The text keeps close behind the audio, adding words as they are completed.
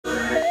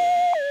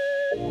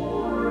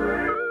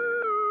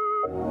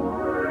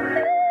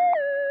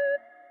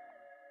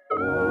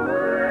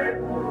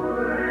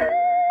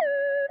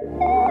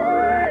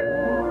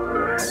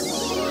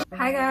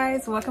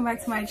guys, welcome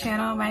back to my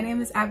channel. My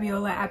name is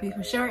Abiola, Abby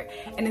for short,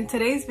 and in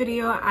today's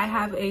video I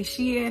have a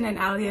Shein and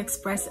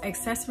Aliexpress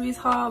accessories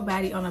haul,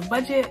 baddie on a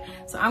budget.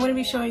 So I'm going to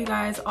be showing you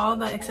guys all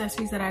the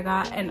accessories that I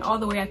got, and all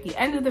the way at the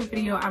end of the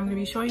video I'm going to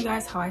be showing you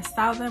guys how I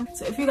style them.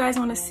 So if you guys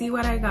want to see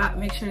what I got,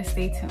 make sure to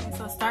stay tuned.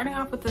 So starting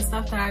off with the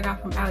stuff that I got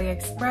from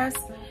Aliexpress,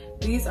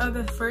 these are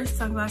the first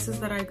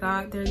sunglasses that I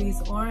got. They're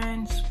these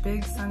orange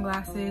big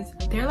sunglasses.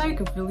 They're like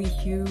really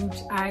huge.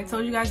 I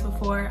told you guys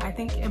before, I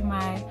think in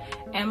my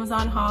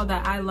Amazon haul,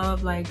 that I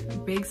love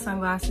like big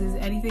sunglasses,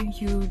 anything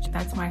huge,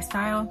 that's my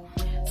style.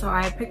 So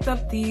I picked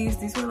up these.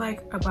 These were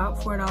like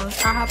about $4.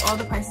 I have all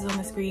the prices on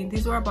the screen.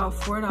 These were about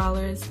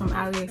 $4 from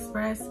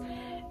Aliexpress,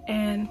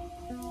 and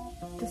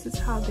this is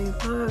how they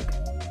look.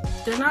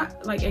 They're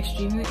not like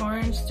extremely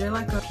orange, they're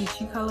like a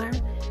peachy color,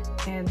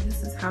 and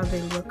this is how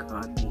they look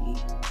on me.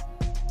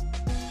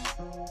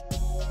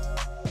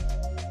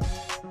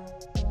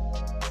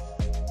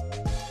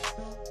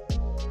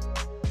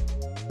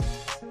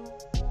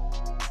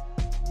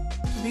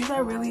 These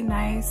are really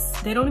nice.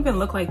 They don't even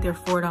look like they're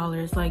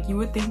 $4. Like, you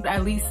would think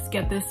at least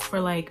get this for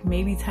like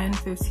maybe 10,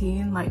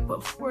 15, like,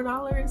 but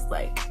 $4,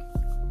 like,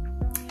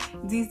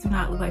 these do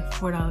not look like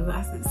 $4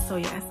 glasses. So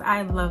yes,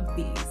 I love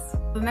these.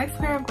 The next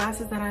pair of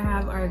glasses that I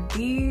have are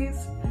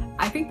these.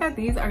 I think that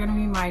these are gonna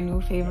be my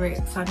new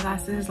favorite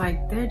sunglasses.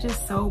 Like, they're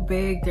just so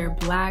big, they're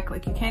black,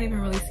 like you can't even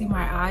really see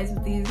my eyes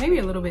with these, maybe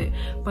a little bit,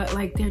 but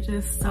like they're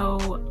just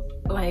so,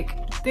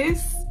 like,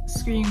 this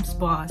screams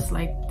boss.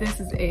 Like, this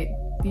is it.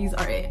 These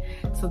are it.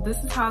 So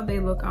this is how they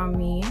look on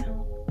me.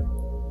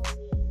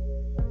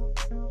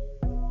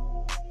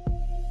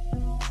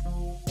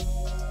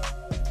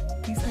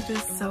 These are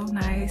just so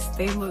nice.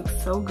 They look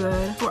so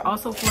good. We're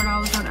also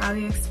 $4 on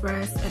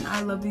AliExpress, and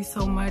I love these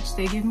so much.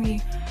 They give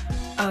me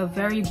a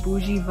very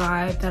bougie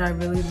vibe that I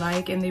really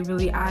like, and they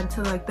really add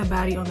to like the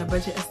baddie on the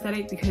budget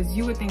aesthetic, because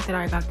you would think that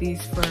I got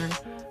these for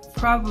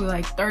probably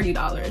like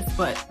 $30,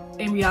 but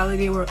in reality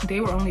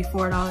they were only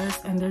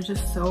 $4, and they're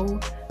just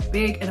so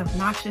big and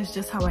obnoxious,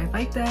 just how I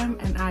like them,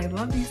 and I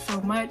love these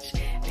so much.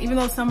 Even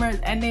though summer is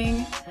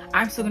ending,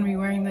 I'm still gonna be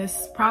wearing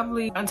this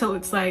probably until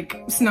it's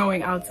like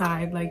snowing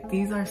outside. Like,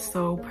 these are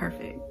so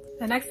perfect.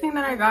 The next thing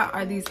that I got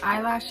are these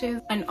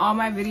eyelashes. In all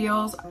my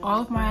videos,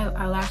 all of my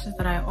eyelashes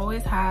that I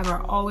always have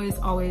are always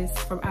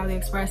from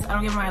AliExpress. I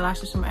don't get my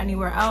eyelashes from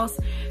anywhere else,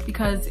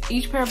 because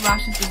each pair of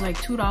lashes is like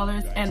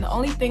 $2, and the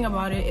only thing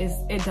about it is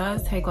it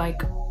does take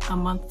like a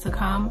month to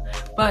come,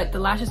 but the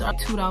lashes are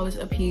 $2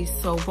 a piece.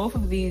 So both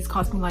of these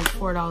cost me like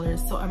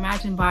 $4. So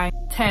imagine buying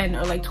 10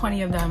 or like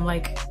 20 of them.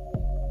 Like,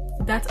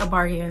 that's a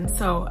bargain.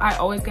 So I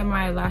always get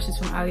my lashes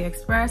from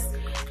AliExpress,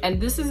 and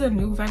this is a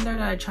new vendor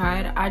that I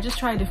tried. I just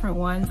tried different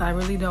ones. I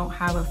really don't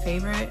have a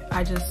favorite.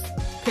 I just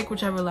pick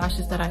whichever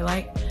lashes that I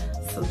like.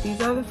 So these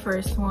are the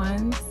first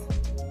ones.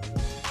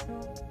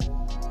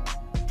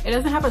 It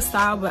doesn't have a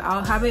style, but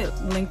I'll have it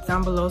linked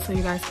down below so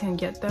you guys can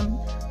get them.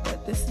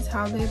 But this is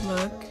how they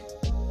look.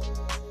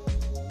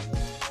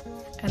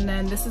 And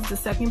then this is the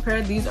second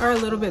pair. These are a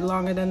little bit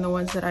longer than the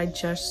ones that I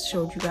just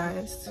showed you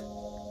guys.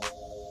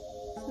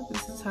 So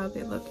this is how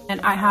they look. And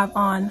I have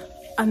on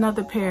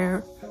another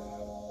pair.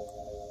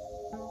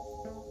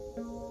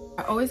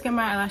 I always get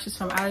my eyelashes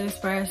from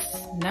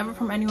AliExpress, never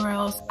from anywhere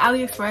else.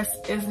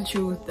 AliExpress is the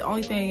truth. The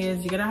only thing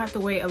is you're gonna have to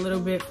wait a little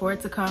bit for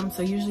it to come.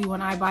 So usually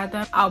when I buy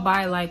them, I'll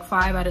buy like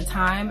 5 at a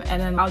time,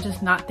 and then I'll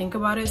just not think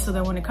about it. So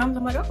then when it comes,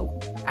 I'm like, oh,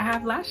 I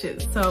have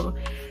lashes. So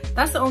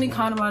that's the only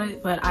con about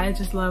it, but I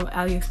just love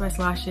AliExpress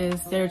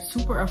lashes. They're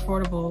super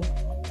affordable.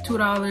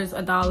 $2,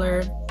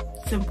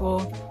 $1,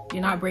 simple.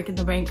 You're not breaking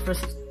the bank for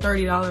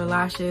 $30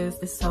 lashes.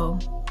 So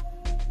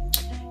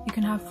you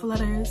can have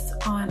flutters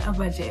on a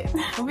budget.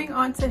 Moving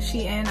on to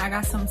Shein, I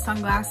got some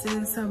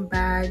sunglasses, some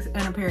bags,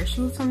 and a pair of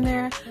shoes from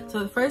there. So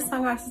the first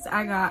sunglasses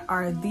I got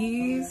are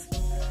these.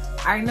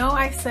 I know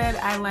I said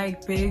I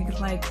like big,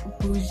 like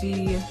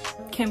bougie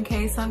Kim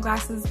K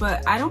sunglasses,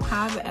 but I don't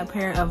have a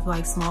pair of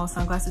like small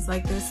sunglasses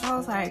like this. So I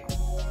was like,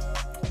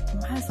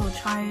 might as well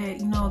try it.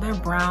 You know, they're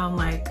brown,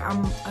 like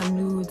I'm a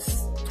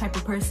nudes type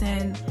of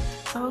person.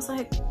 So I was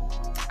like,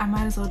 I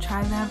might as well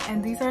try them,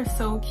 and these are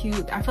so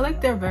cute. I feel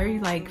like they're very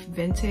like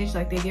vintage,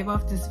 like they give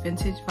off this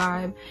vintage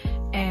vibe,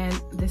 and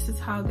this is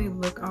how they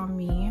look on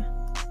me.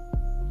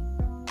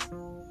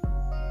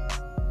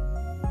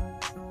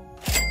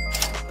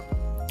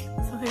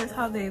 So here's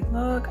how they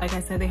look. Like I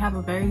said, they have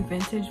a very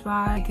vintage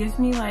vibe. It gives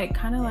me like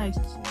kind of like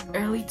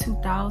early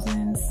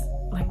 2000s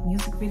like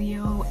music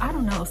video, I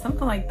don't know,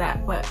 something like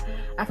that. But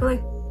I feel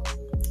like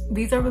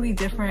these are really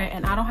different,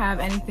 and I don't have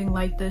anything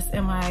like this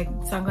in my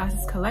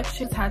sunglasses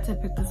collection. Just had to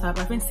pick this up.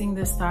 I've been seeing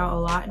this style a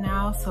lot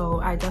now,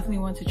 so I definitely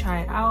want to try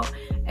it out,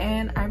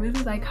 and I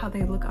really like how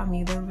they look on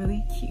me. They're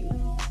really cute.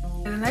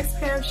 And the next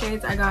pair of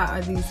shades I got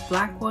are these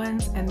black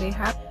ones, and they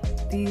have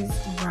these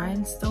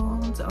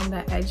rhinestones on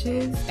the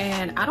edges,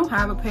 and I don't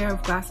have a pair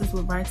of glasses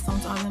with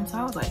rhinestones on them, so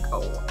I was like,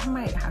 oh, I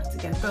might have to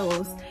get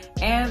those.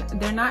 And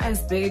they're not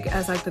as big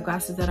as like the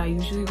glasses that I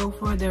usually go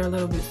for. They're a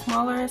little bit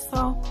smaller,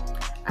 so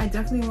I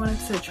definitely wanted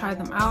to try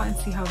them out and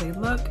see how they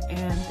look,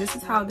 and this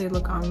is how they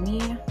look on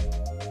me.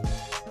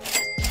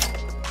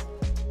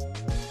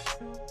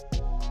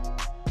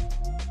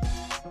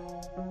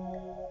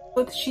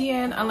 With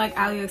Shein, unlike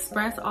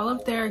AliExpress, all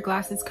of their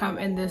glasses come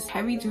in this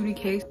heavy duty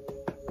case.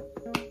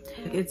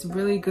 It's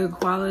really good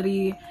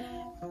quality.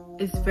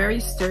 It's very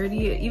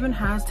sturdy. It even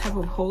has type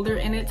of holder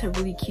in it to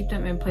really keep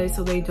them in place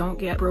so they don't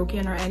get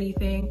broken or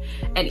anything.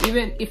 And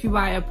even if you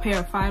buy a pair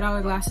of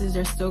 $5 glasses,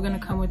 they're still gonna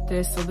come with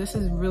this. So this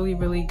is really,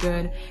 really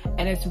good,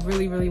 and it's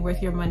really, really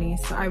worth your money.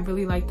 So I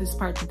really like this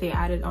part that they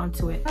added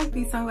onto it. I like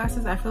these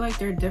sunglasses. I feel like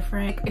they're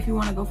different. If you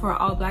want to go for an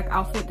all black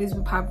outfit, these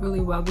would pop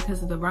really well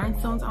because of the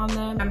rhinestones on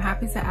them. I'm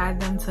happy to add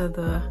them to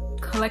the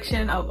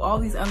collection of all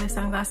these other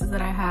sunglasses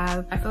that I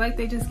have. I feel like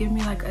they just give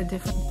me like a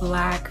different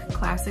black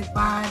classic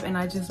vibe, and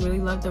I just really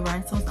love the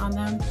rhinestones on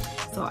them.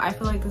 So I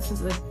feel like this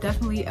is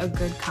definitely a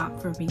good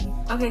cop for me.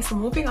 Okay, so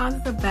moving on to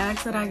the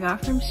bags that I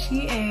got from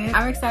Shein.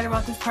 I'm excited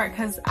about this part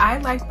because I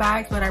like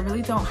bags, but I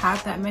really don't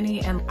have that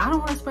many, and I don't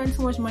want to spend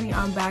too much money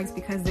on bags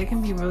because they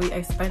can be really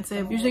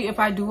expensive. Usually if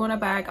I do want a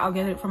bag, I'll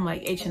get it from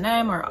like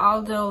H&M or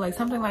Aldo, like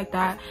something like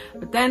that.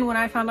 But then when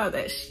I found out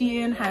that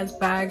Shein has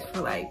bags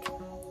for like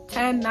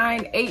 $10,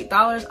 $9,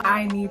 $8,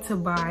 I need to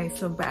buy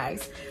some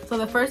bags. So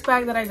the first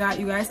bag that I got,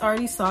 you guys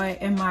already saw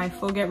it in my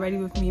full get ready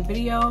with me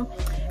video,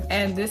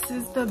 and this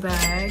is the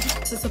bag.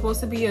 This is supposed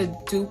to be a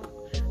dupe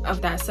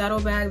of that saddle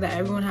bag that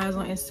everyone has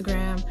on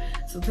Instagram.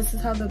 So this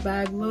is how the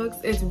bag looks.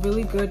 It's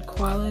really good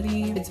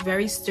quality. It's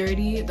very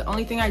sturdy. The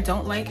only thing I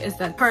don't like is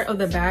that part of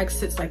the bag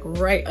sits like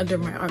right under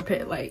my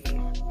armpit. Like,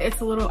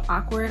 it's a little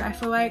awkward, I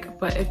feel like.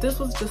 But if this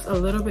was just a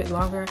little bit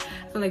longer,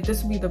 I feel like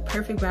this would be the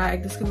perfect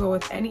bag. This could go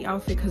with any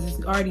outfit because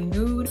it's already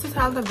nude. This is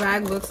how the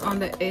bag looks on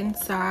the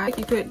inside.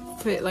 You could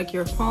fit like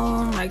your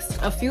phone, like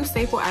a few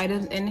staple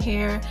items in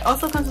here. It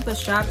also comes with a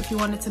strap if you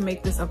wanted to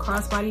make this a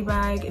crossbody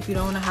bag, if you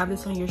don't want to have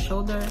this on your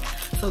shoulder.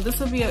 So this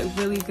would be a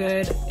really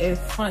good if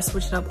you want to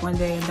switch it up one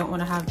day and don't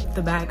want to have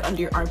the bag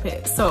under your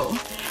armpit. So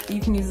you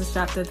can use the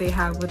strap that they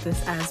have with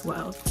this as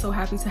well. So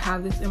happy to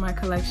have this in my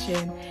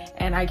collection,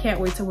 and I can't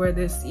wait to wear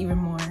this even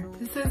more.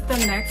 This is the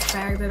next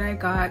bag that I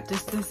got.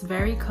 Just this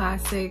very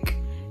classic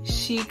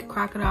chic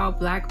crocodile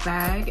black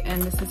bag,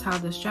 and this is how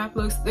the strap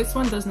looks. This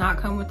one does not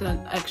come with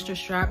an extra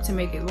strap to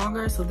make it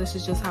longer, so this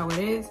is just how it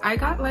is. I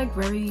got like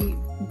very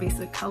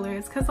basic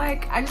colors because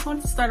like I just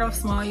wanted to start off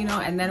small, you know,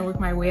 and then work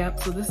my way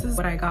up. So this is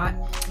what I got,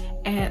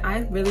 and I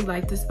really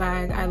like this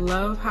bag. I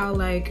love how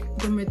like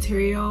the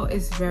material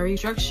is very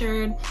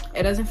structured.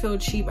 It doesn't feel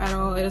cheap at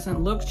all. It doesn't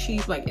look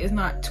cheap. Like, it's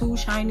not too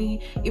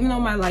shiny. Even though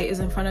my light is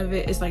in front of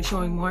it, it's like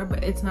showing more,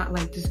 but it's not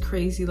like this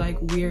crazy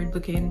like weird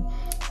looking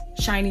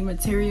shiny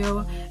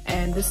material.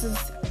 And this is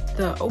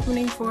the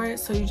opening for it,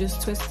 so you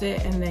just twist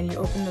it and then you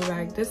open the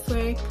bag this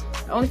way.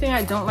 The only thing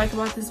I don't like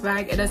about this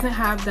bag, it doesn't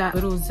have that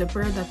little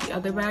zipper that the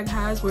other bag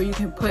has where you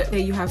can put, say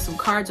you have some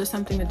cards or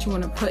something that you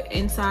want to put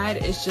inside.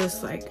 It's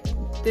just like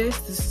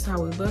this is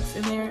how it looks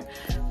in there.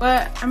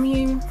 But I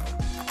mean,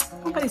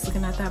 nobody's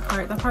looking at that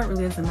part. That part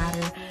really doesn't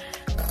matter.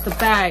 The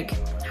bag,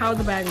 how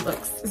the bag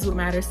looks is what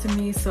matters to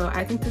me. So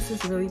I think this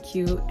is really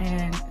cute,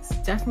 and it's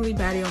definitely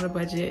baddie on a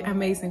budget,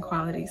 amazing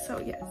quality.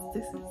 So yes,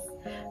 this is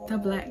the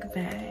black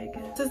bag.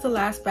 This is the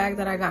last bag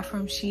that I got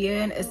from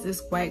Shein. It's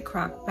this white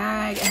croc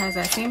bag. It has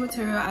that same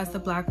material as the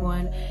black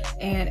one,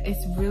 and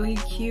it's really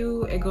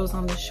cute. It goes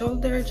on the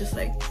shoulder just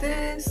like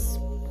this.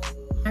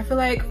 I feel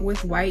like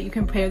with white, you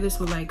can pair this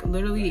with like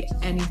literally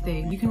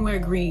anything. You can wear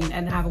green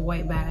and have a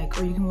white bag,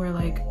 or you can wear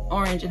like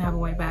orange and have a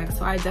white bag.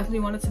 So I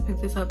definitely wanted to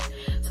pick this up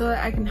so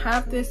that I can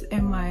have this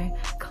in my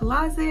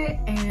closet.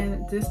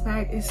 And this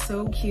bag is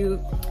so cute.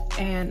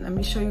 And let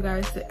me show you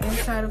guys the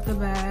inside of the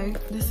bag.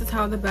 This is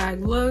how the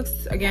bag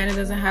looks. Again, it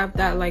doesn't have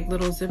that like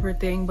little zipper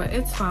thing, but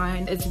it's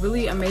fine. It's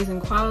really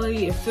amazing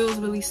quality. It feels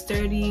really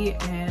sturdy,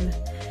 and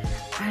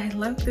I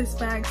love this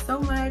bag so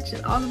much,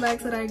 and all the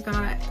bags that I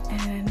got.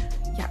 And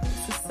yeah,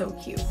 this is so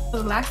cute.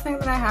 So the last thing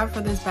that I have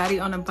for this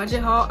baddie on a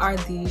budget haul are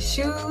these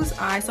shoes.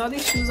 I saw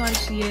these shoes on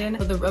Shein.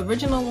 So the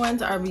original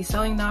ones are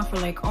reselling now for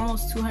like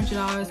almost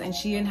 $200, and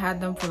Shein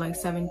had them for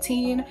like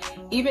 $17.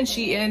 Even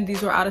Shein,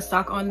 these were out of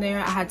stock on there.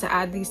 I had to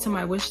add these to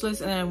my wish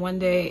list, and then one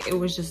day it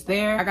was just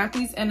there. I got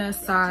these in a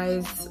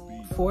size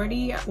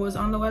 40 was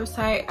on the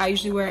website. I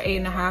usually wear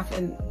 8.5,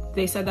 and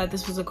they said that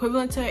this was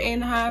equivalent to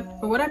 8.5.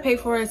 For what I paid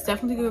for, it's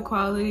definitely good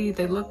quality.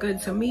 They look good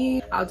to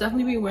me. I'll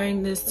definitely be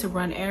wearing this to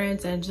run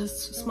errands and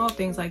just small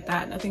things like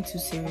that. Nothing too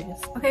serious.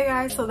 Okay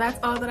guys, so that's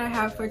all that I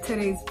have for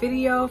today's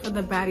video for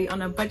the baddie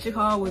on a budget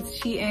haul with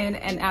Shein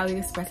and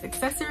AliExpress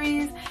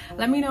accessories.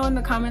 Let me know in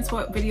the comments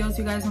what videos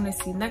you guys want to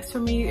see next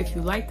from me. If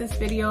you like this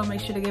video,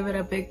 make sure to give it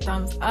a big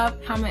thumbs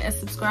up, comment, and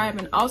subscribe.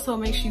 And also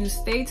make sure you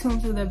stay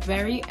tuned to the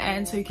very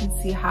end so you can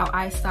see how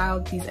I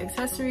styled these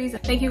accessories.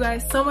 Thank you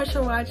guys so much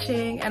for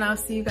watching, and I'll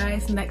see you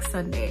guys next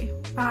Sunday.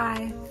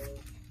 Bye.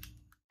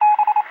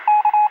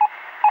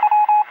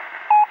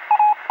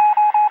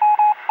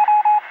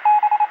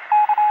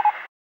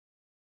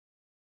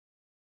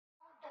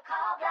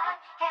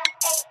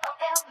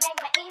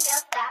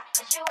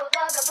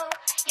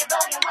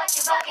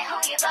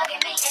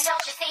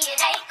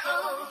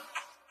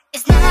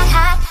 It's not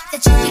hot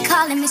that you be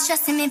calling me,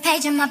 stressing me,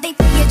 paging my beat,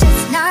 but you're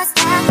just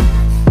non-stop.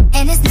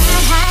 And it's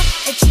not hot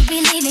that you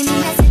be leaving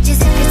me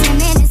messages every 10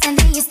 minutes and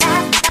then you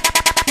stop.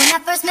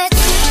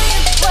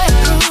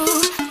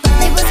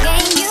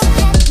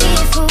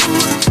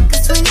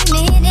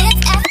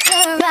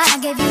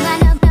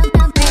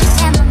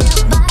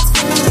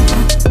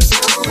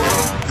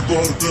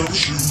 pair of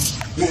shoes.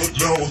 What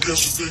now? I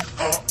guess you think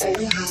I owe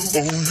you.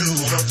 Don't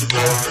have to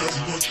laugh as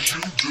much as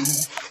you do.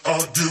 I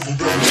give them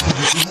back to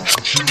you.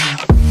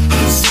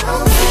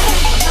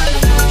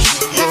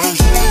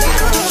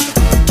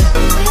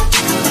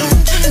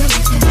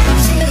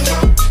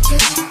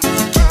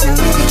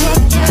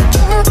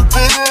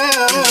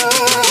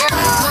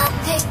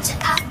 Picture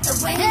out the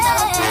window.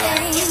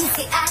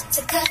 Easy act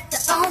to cut the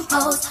phone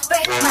post.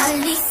 Break my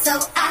lease so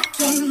I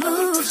can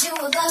move. You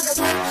a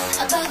bugaboo,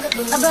 a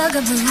bugaboo, a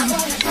bugaboo. I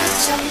wanna put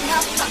your